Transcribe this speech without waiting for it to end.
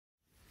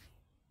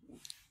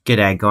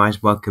G'day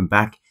guys, welcome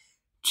back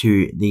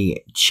to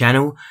the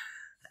channel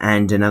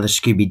and another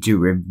Scooby-Doo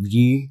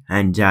review.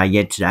 And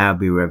today I'll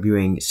be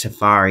reviewing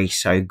Safari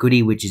So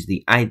Goody, which is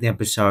the 8th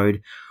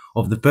episode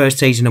of the first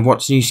season of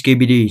What's New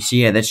Scooby-Doo. So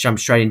yeah, let's jump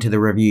straight into the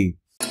review.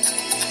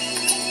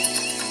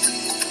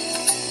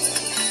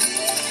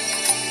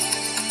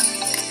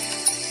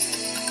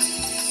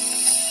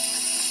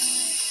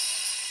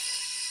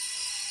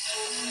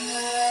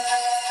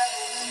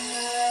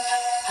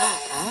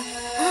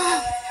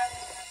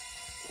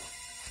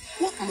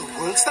 What in the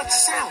world's that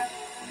sound?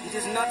 It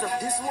is not of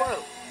this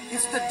world.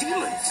 It's the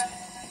demons.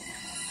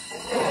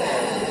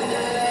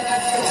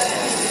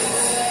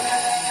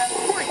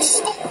 Wait,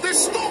 stop! They're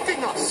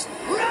stalking us!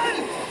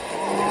 Run!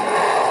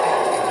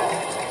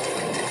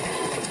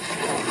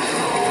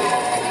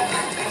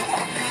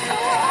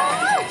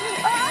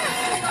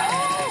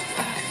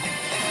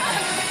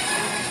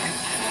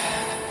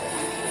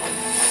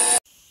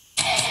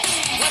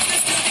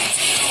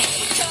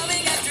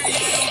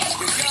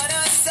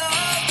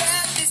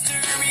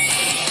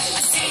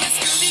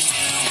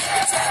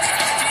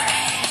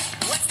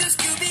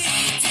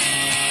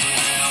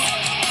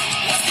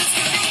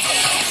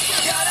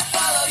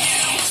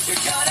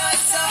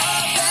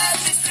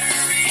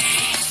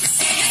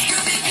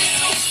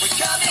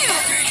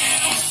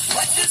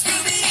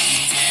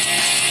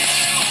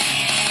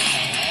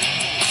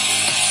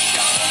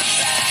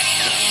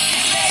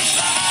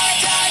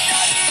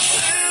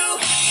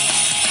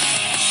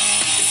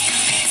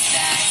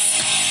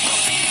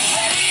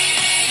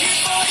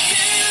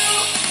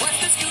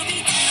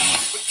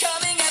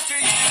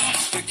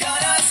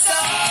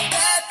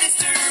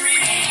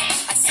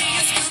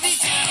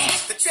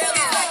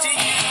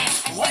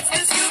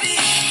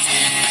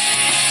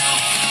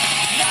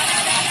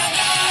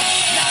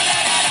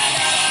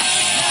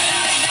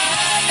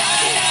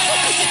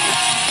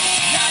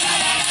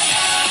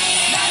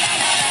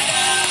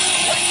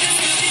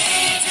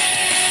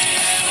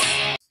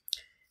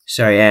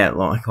 So yeah,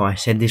 like I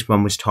said, this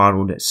one was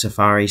titled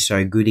Safari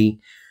So Goody.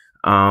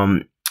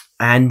 Quite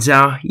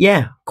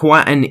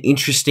an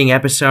interesting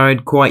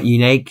episode, quite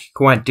unique,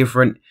 quite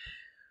different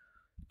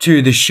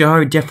to the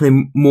show.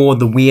 Definitely more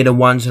the weirder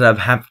ones that I've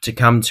had to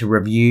come to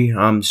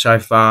review so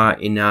far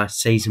in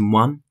season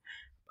 1.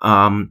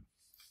 Like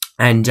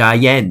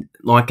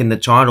in the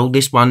title,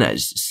 this one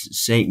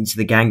sees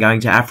the gang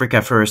going to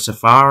Africa for a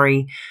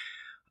safari.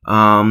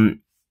 They're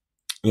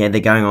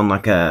going on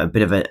like a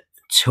bit of a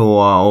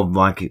tour of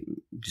like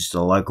just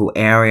a local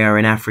area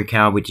in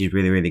Africa, which is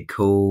really, really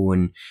cool.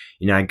 And,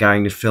 you know,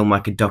 going to film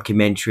like a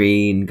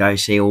documentary and go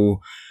see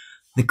all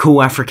the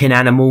cool African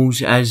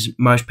animals as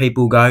most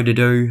people go to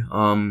do.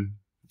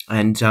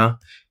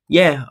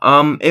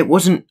 It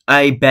wasn't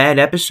a bad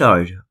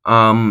episode.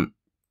 Had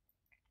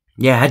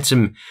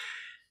some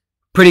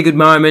pretty good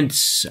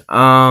moments,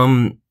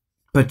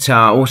 but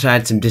also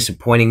had some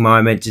disappointing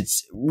moments.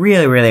 It's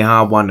really, really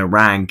hard one to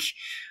rank.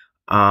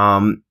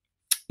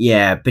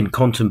 I've been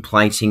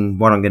contemplating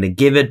what I'm going to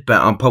give it,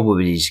 but I'm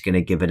probably just going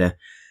to give it a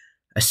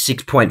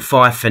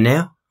 6.5 for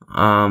now.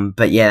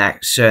 That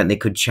certainly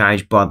could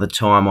change by the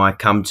time I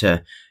come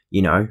to,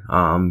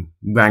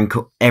 rank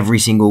every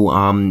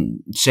single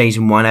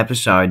season 1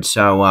 episode.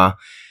 So,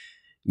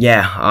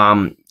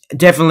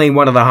 definitely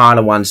one of the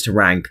harder ones to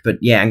rank. But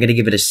yeah, I'm going to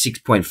give it a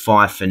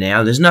 6.5 for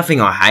now. There's nothing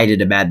I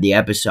hated about the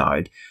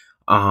episode.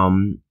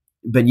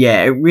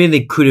 It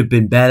really could have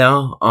been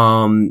better.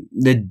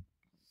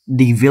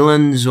 The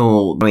villains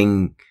or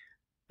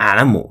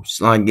animals,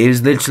 like it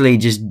was literally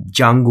just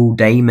jungle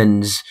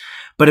demons,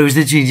 but it was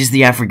literally just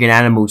the African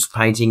animals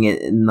painting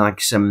it in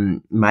like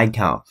some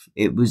makeup.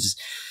 It was,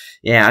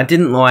 I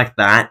didn't like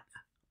that.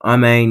 I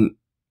mean,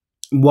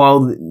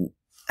 while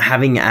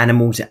having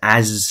animals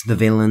as the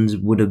villains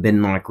would have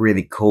been like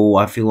really cool,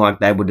 I feel like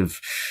they would have,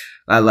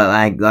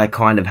 they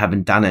kind of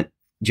haven't done it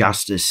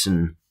justice,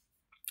 and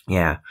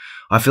I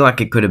feel like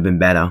it could have been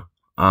better.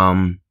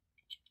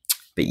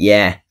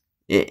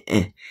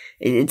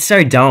 It's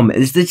so dumb.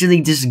 It's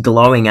literally just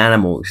glowing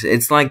animals.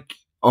 It's like,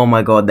 oh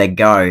my god, they're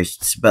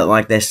ghosts, but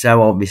like they're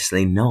so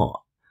obviously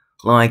not.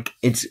 Like,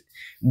 it's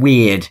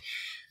weird.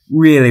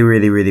 Really,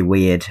 really, really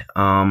weird.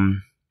 With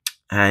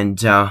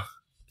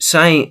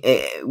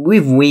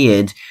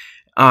weird,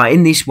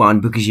 in this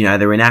one, because,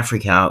 they're in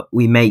Africa,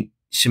 we meet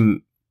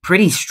some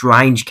pretty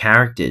strange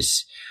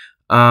characters.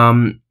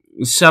 Some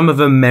of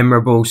them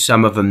memorable,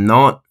 some of them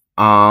not.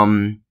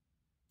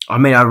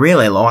 I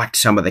really liked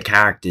some of the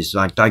characters,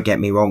 like, don't get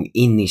me wrong,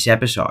 in this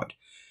episode.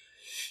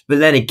 But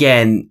then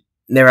again,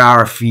 there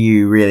are a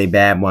few really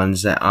bad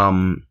ones that,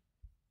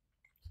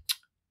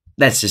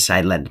 let's just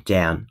say let it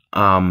down. We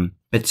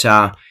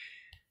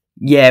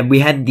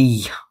had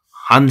the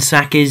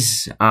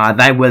Hunsuckers.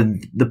 They were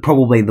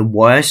probably the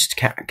worst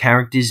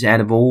characters out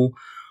of all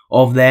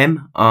of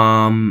them.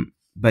 I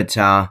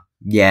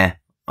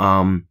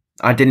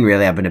didn't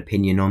really have an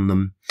opinion on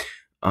them.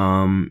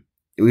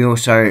 We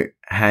also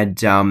had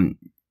Mr.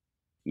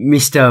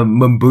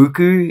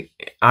 Mbuku.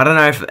 I don't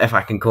know if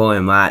I can call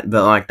him that,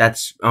 but like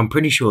I'm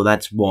pretty sure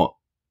that's what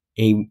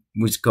he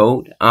was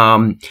called.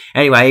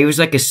 Anyway, he was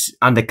like a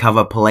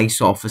undercover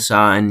police officer,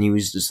 and he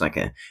was just like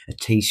a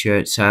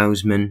t-shirt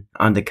salesman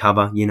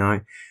undercover, you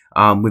know,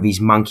 with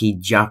his monkey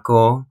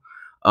Jacko.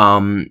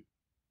 And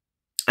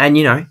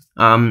you know,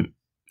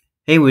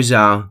 he was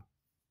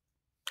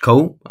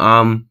cool.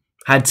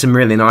 Had some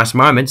really nice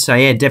moments. So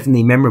yeah,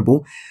 definitely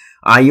memorable.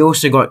 You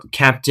also got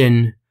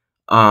Captain,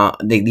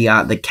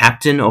 the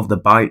captain of the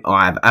boat.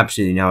 I have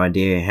absolutely no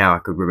idea how I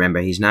could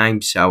remember his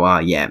name. So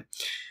yeah,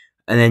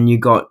 and then you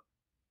got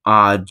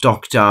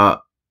Doctor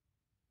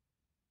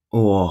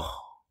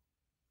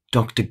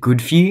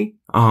Goodfew.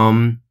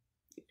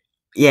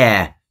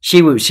 Yeah,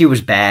 she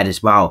was bad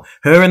as well.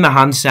 Her and the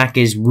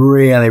Hunsackers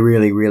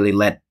really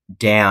let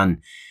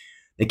down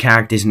the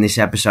characters in this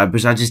episode,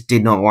 because I just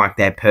did not like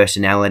their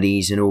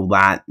personalities and all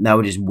that. They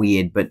were just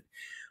weird. But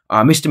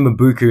Mr.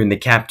 Mabuku and the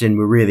captain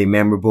were really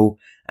memorable,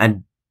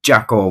 and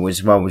Jacko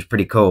was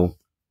pretty cool.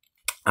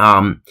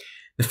 The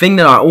thing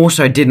that I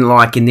also didn't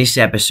like in this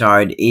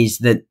episode is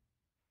that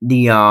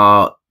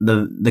the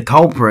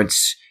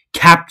culprits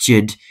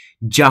captured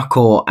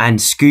Jacko and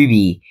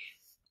Scooby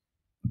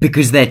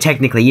because they're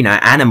technically, you know,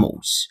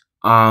 animals.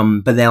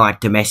 But they're like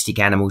domestic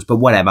animals, but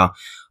whatever.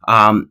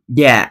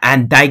 Yeah,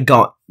 and they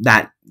got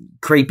that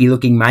creepy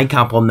looking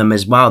makeup on them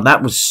as well.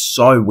 That was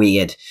so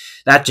weird.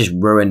 That just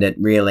ruined it,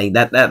 really.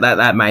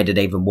 That made it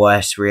even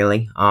worse,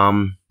 really.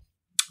 Yeah,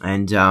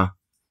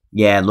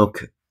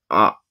 look,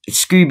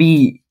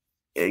 Scooby,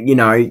 you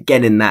know,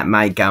 getting that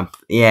makeup,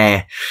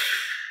 yeah.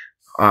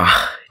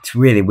 It's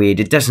really weird.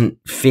 It doesn't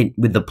fit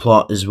with the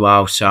plot as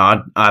well,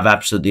 so I've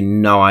absolutely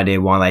no idea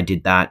why they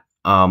did that.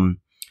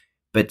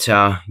 But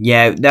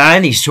yeah, they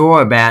only saw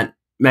about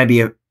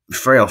maybe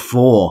 3 or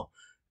 4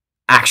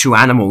 actual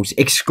animals,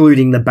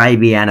 excluding the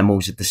baby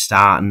animals at the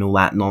start and all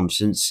that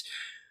nonsense.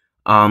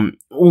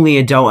 All the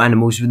adult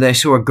animals, they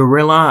saw a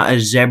gorilla, a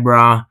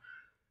zebra,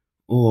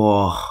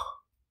 or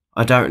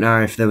I don't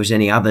know if there was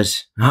any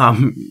others,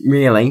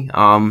 really,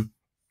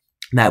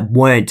 that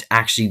weren't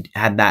actually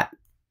had that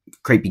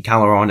creepy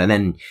colour on. And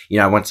then, you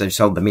know, once they've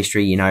solved the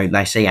mystery, you know,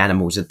 they see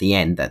animals at the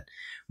end that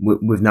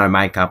with no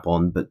makeup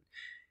on. But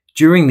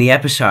during the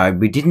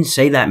episode, we didn't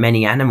see that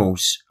many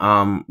animals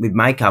with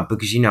makeup,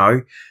 because, you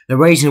know, the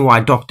reason why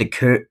Dr.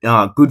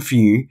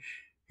 Goodfew,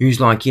 who's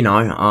like, you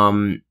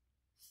know,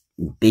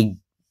 big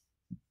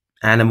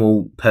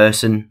animal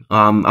person,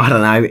 I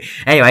don't know.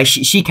 Anyway,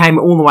 she came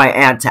all the way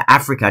out to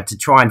Africa to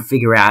try and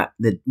figure out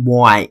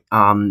why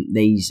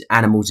these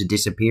animals are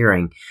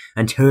disappearing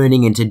and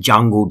turning into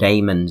jungle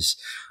demons.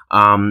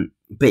 But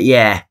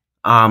yeah,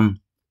 I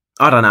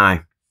don't know.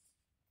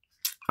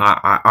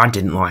 I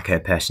didn't like her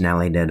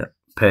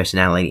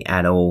personality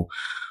at all.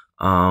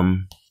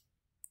 And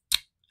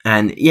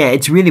yeah,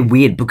 it's really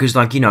weird because,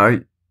 like, you know,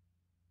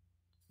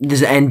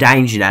 there's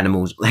endangered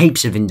animals,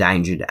 heaps of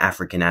endangered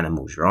African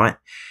animals, right?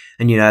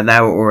 And, you know, they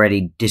were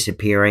already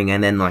disappearing,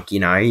 and then, like, you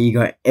know, you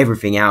got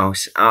everything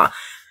else. It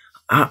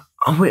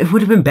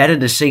would have been better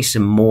to see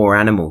some more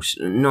animals,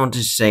 not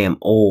to see them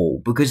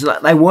all, because,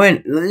 like, they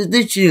weren't,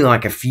 literally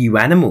like a few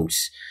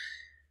animals.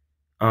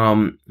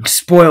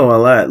 Spoiler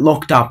alert,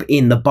 locked up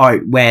in the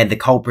boat where the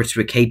culprits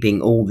were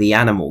keeping all the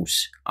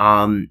animals,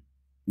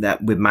 that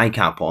with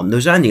makeup on. There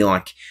was only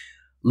like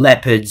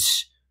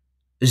leopards,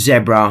 a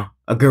zebra,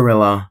 a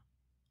gorilla,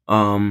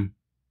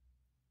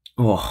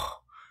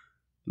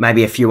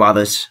 maybe a few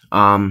others,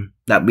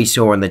 that we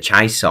saw in the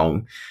chase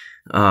song.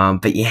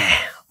 But yeah,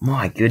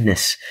 my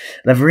goodness,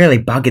 they've really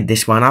buggered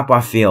this one up, I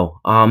feel.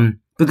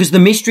 Because the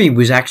mystery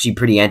was actually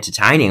pretty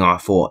entertaining, I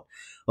thought.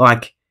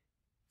 Like,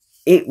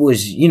 it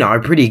was, you know,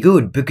 pretty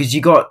good, because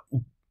you got,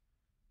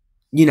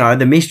 you know,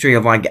 the mystery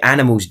of, like,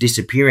 animals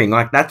disappearing.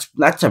 Like,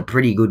 that's a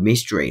pretty good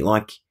mystery.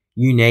 Like,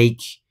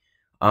 unique,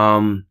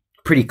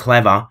 pretty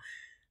clever,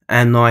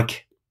 and,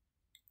 like,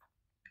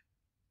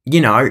 you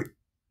know,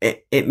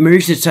 it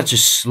moves at such a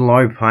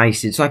slow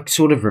pace. It's, like,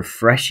 sort of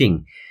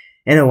refreshing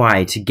in a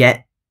way to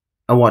get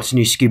a What's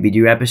New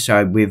Scooby-Doo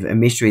episode with a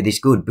mystery this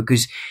good,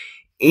 because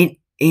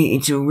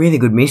it's a really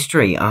good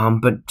mystery,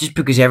 but just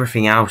because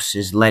everything else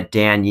is let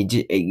down, it's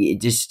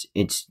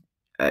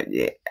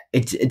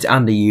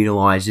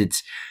underutilized.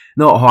 It's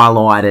not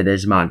highlighted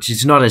as much.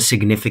 It's not as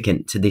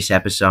significant to this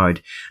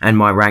episode and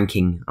my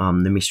ranking,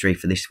 the mystery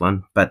for this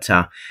one. But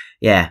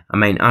yeah, I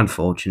mean,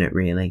 unfortunate,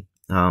 really.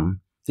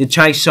 The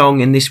chase song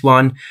in this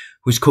one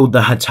was called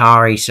the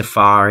Hatari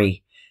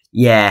Safari.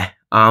 Yeah,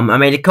 I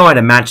mean, it kind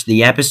of matched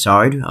the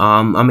episode.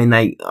 I mean,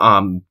 they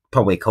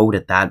probably called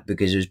it that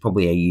because it was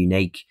probably a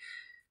unique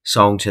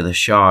song to the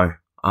show.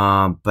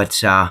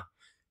 But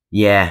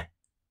yeah,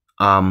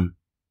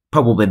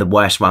 probably the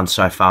worst one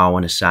so far, I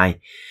want to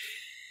say.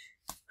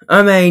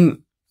 I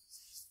mean,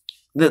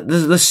 the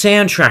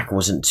soundtrack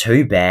wasn't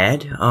too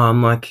bad,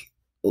 like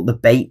the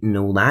beat and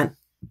all that,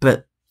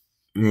 but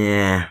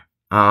yeah,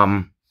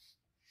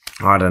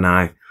 I don't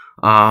know,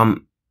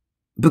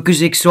 because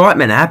the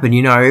excitement happened,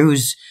 you know. It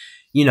was,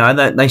 you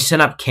know, they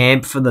set up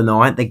camp for the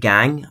night, the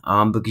gang,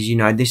 because, you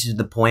know, this is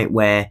the point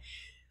where,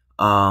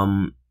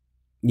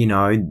 you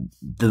know,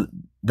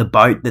 the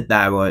boat that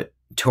they were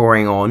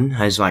touring on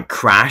has like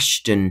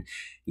crashed, and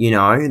you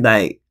know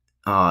they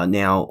are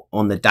now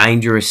on the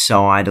dangerous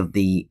side of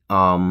the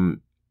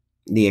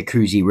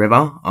Akuzi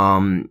River,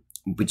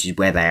 which is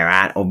where they're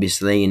at,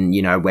 obviously, and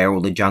you know where all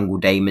the jungle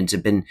demons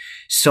have been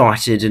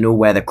sighted, and all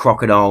where the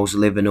crocodiles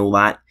live, and all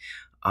that.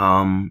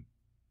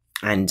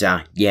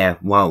 Yeah,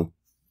 well,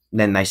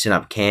 then they set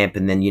up camp,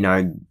 and then you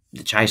know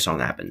the chase song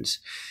happens.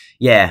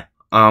 Yeah,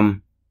 I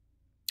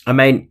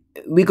mean,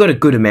 we got a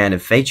good amount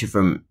of feature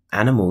from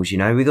animals. You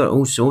know, we got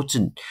all sorts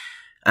of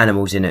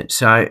animals in it.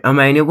 So I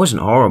mean, it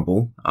wasn't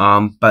horrible.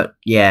 But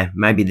yeah,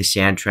 maybe the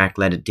soundtrack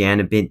let it down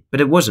a bit, but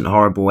it wasn't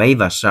horrible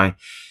either. So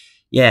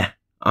yeah,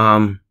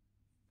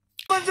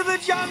 Into the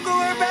jungle,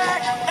 we're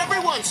back!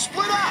 Everyone,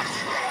 split up!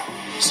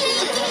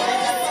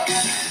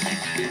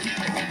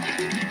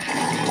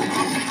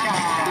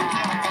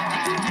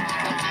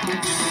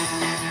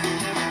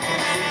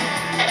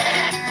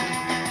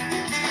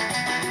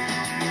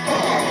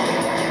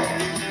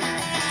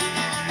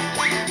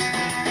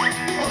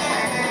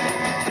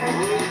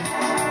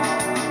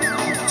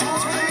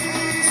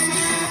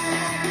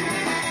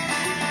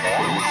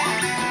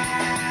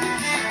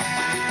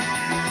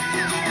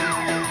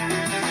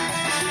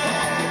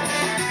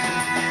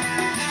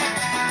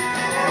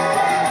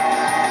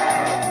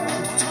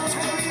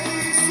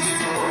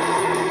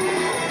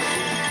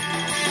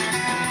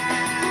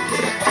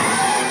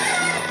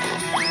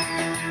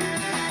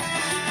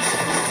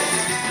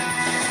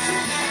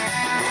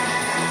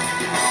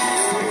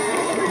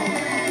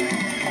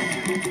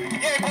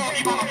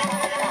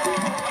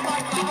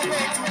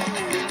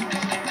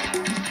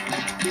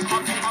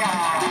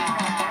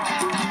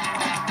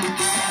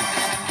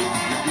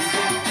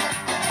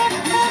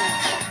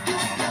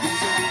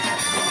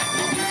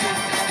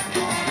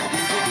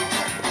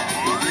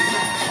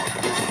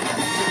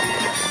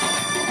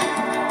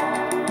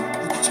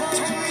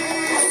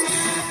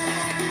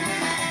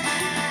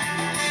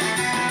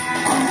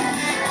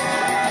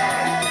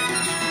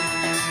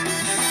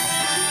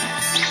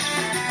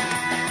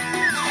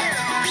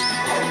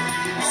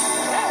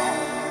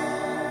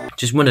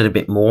 just wanted a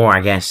bit more, I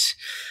guess.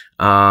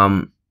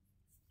 And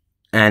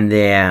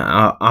there,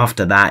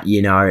 after that,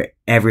 you know,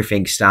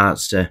 everything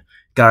starts to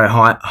go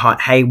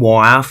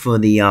haywire for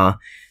the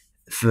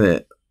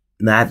for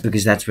that,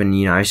 because that's when,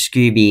 you know,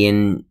 Scooby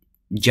and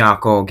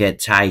Jarkor get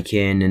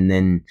taken, and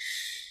then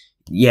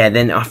yeah,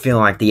 then I feel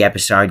like the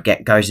episode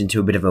goes into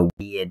a bit of a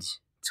weird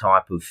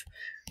type of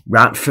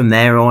rut from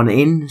there on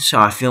in. So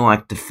I feel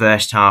like the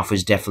first half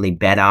was definitely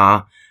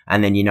better,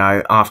 and then, you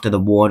know, after the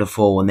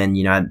waterfall and then,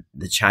 you know,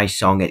 the chase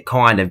song, it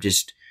kind of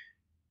just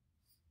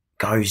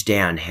goes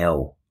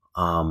downhill,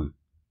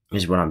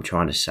 is what I'm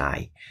trying to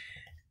say.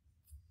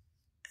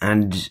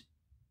 And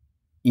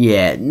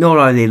yeah, not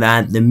only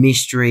that, the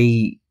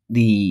mystery,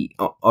 the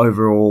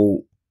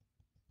overall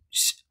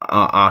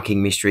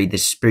arcing mystery, the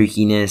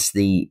spookiness,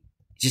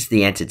 just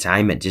the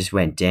entertainment just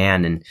went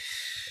down. And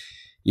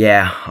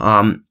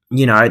yeah,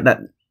 you know, that,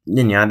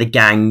 you know, the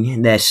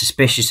gang, they're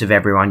suspicious of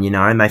everyone, you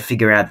know, and they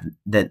figure out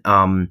that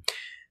Mr.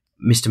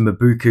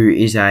 Mabuku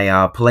is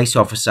a police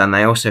officer, and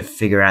they also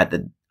figure out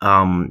that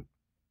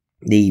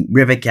the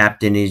river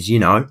captain is, you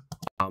know,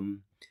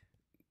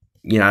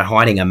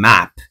 hiding a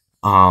map.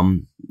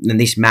 And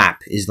this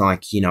map is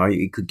like, you know,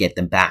 you could get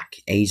them back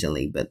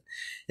easily, but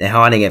they're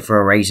hiding it for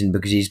a reason,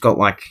 because he's got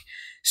like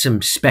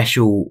some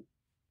special,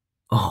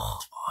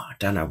 I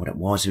don't know what it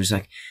was. It was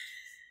like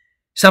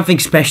something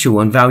special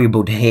and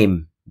valuable to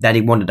him that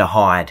he wanted to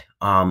hide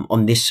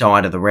on this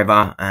side of the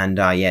river. And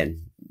yeah,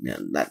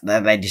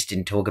 they just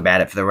didn't talk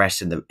about it for the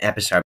rest of the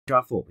episode, which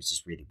I thought was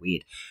just really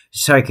weird.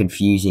 So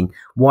confusing.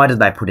 Why did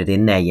they put it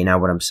in there? You know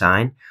what I'm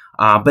saying?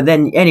 But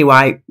then,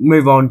 anyway,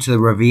 move on to the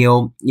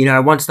reveal. You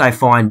know, once they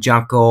find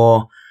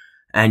Jarkor,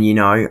 and, you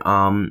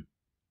know,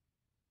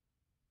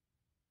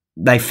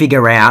 they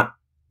figure out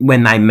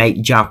when they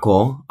meet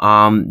Jarkor,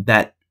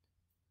 that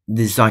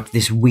there's like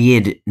this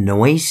weird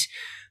noise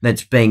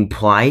that's being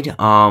played,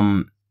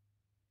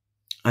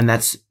 and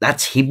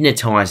that's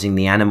hypnotizing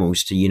the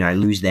animals to, you know,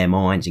 lose their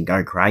minds and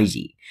go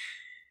crazy.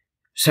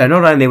 So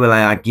not only were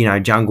they like, you know,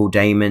 jungle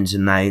demons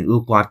and they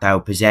looked like they were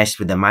possessed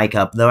with the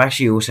makeup, they were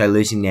actually also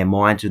losing their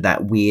minds with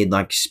that weird,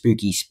 like,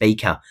 spooky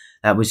speaker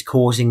that was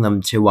causing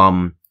them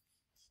to,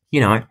 you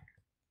know,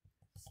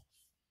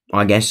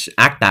 I guess,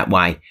 act that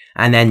way.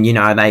 And then, you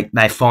know,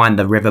 they find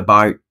the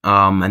riverboat,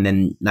 and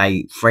then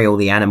they free all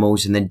the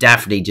animals, and then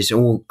Daphne just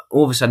all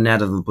of a sudden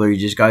out of the blue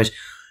just goes,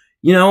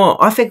 you know what,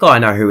 I think I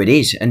know who it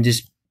is, and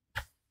just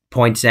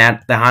points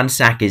out the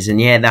Hunsackers.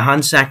 And yeah, the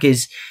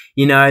Hunsackers,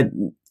 you know,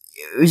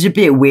 it was a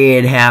bit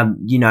weird how,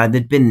 you know,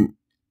 they'd been,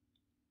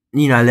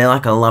 you know, they're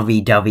like a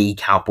lovey-dovey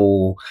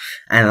couple,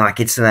 and like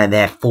it's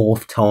their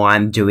fourth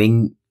time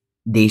doing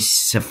this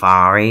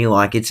safari.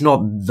 Like, it's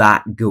not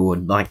that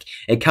good. Like,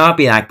 it can't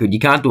be that good. You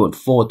can't do it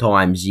 4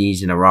 times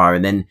years in a row.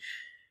 And then,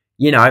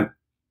 you know,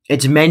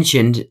 it's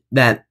mentioned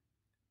that,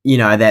 you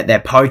know, that they're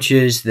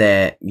poachers,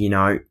 they're, you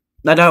know,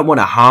 they don't want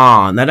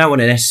to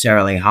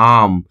necessarily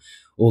harm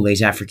all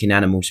these African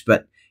animals,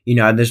 but, you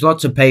know, there's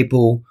lots of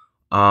people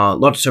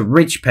lots of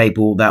rich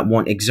people that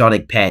want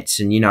exotic pets,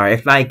 and, you know,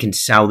 if they can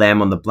sell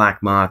them on the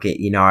black market,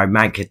 you know,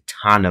 make a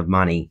ton of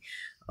money.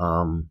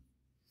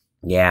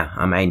 Yeah,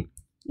 I mean,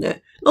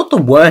 not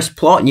the worst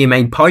plot. You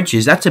mean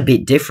poachers? That's a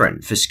bit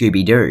different for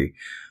Scooby-Doo.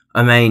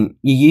 I mean,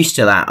 you're used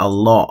to that a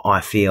lot,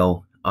 I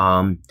feel,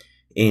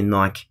 in,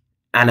 like,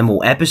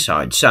 animal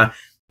episodes. So,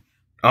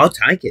 I'll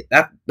take it.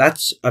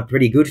 That's a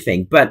pretty good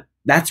thing, but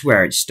that's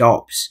where it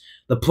stops.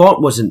 The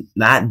plot wasn't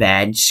that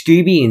bad.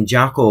 Scooby and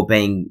Jackal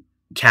being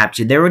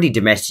captured, they're already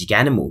domestic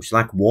animals.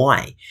 Like,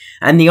 why?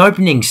 And the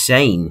opening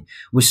scene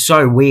was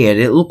so weird.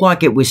 It looked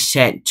like it was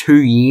set 2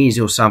 years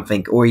or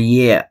something, or a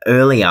year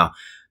earlier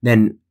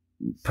than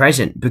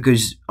present,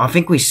 because I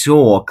think we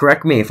saw,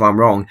 correct me if I'm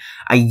wrong,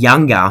 a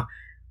younger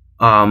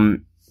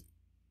couple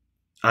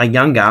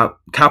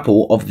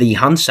of the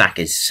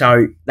Hunsackers.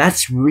 So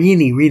that's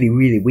really, really,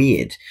 really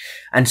weird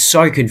and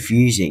so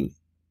confusing.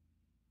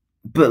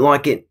 But,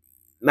 like, it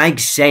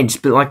makes sense,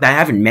 but, like, they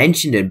haven't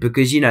mentioned it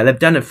because, you know, they've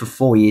done it for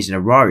 4 years in a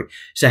row.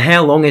 So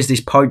how long has this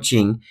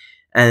poaching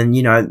and,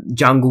 you know,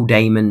 jungle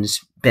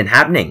demons been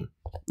happening?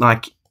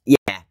 Like,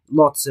 yeah,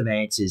 lots of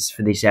answers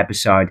for this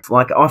episode.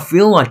 Like, I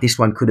feel like this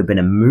one could have been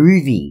a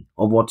movie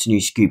of What's New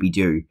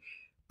Scooby-Doo,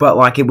 but,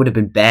 like, it would have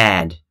been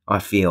bad, I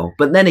feel.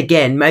 But then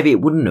again, maybe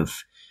it wouldn't have.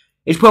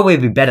 It's probably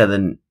be better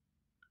than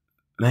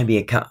maybe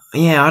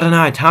yeah, I don't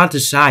know. It's hard to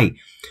say.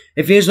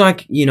 It feels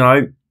like, you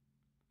know,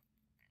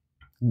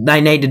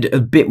 they needed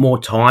a bit more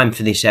time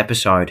for this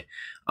episode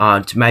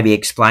to maybe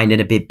explain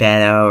it a bit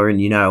better and,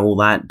 you know, all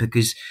that,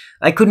 because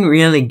they couldn't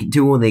really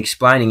do all the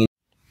explaining.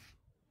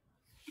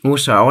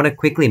 Also, I want to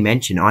quickly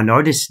mention, I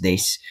noticed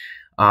this.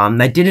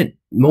 They did it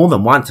more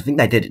than once. I think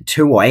they did it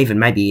 2 or even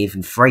maybe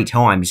even 3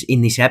 times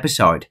in this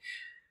episode.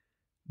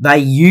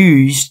 They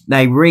reused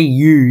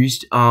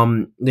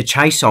the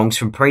chase songs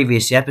from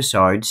previous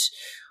episodes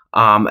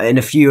and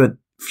a few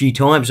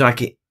times,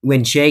 like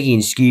when Shaggy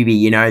and Scooby,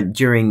 you know,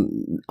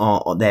 during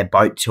their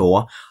boat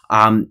tour,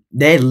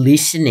 they're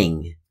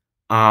listening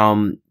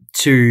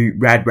to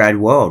Rad Rad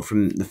World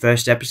from the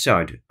first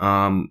episode.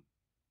 So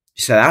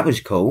that was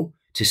cool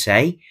to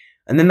see.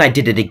 And then they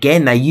did it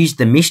again. They used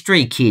the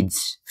Mystery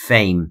Kids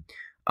theme.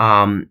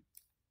 And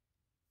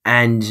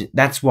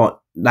that's what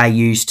they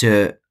used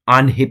to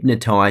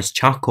unhypnotize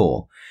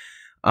Chuckor.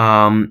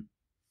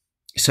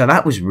 So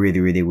that was really,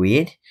 really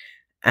weird.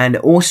 And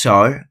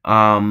also,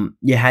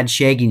 you had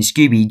Shaggy and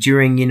Scooby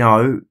during, you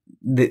know,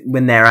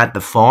 when they're at the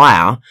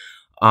fire,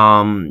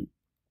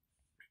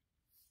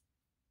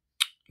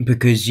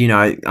 because, you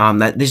know,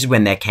 this is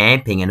when they're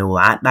camping and all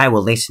that. They were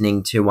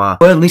listening to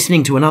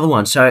another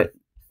one. So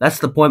that's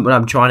the point what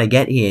I'm trying to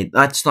get here.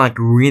 That's, like,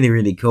 really,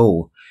 really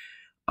cool,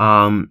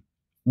 that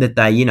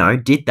they, you know,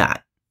 did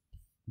that.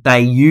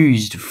 They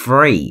used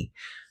 3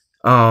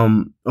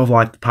 of,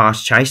 like, the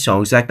past chase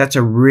songs. Like, that's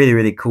a really,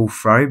 really cool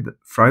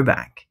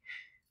throwback.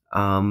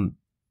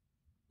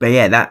 But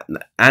yeah,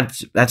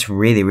 that's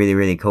really, really,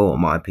 really cool in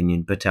my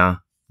opinion. But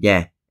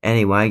yeah,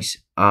 anyways,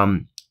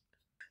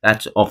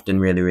 that's often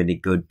really, really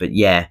good. But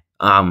yeah,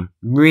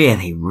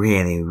 really,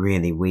 really,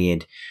 really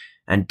weird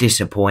and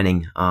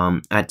disappointing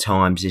at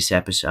times this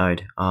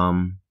episode.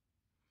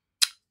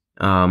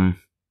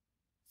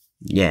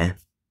 Yeah.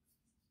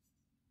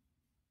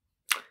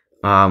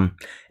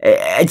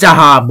 It's a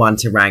hard one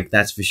to rank,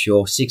 that's for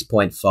sure.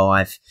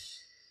 6.5.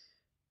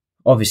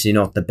 Obviously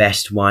not the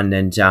best one,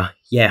 and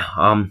yeah,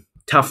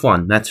 tough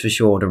one, that's for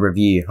sure, to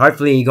review.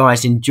 Hopefully you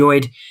guys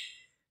enjoyed,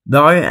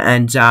 though,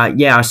 and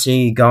yeah, I'll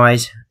see you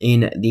guys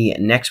in the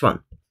next one.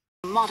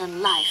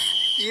 Modern life.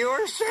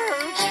 Your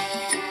search.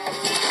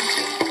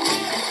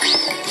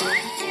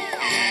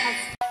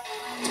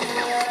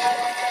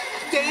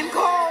 Game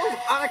called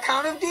on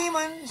account of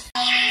demons.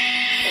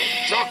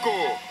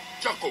 Jocko,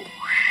 calm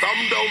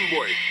down,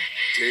 boy.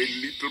 10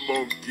 little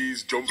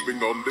monkeys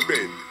jumping on the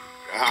bed.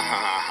 Ha ha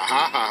ha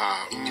ha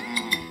ha.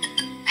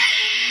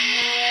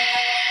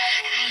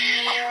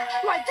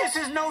 Like this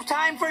is no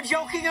time for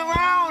joking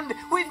around.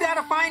 We've got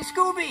to find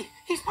Scooby.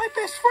 He's my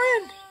best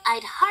friend.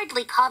 I'd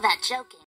hardly call that joking.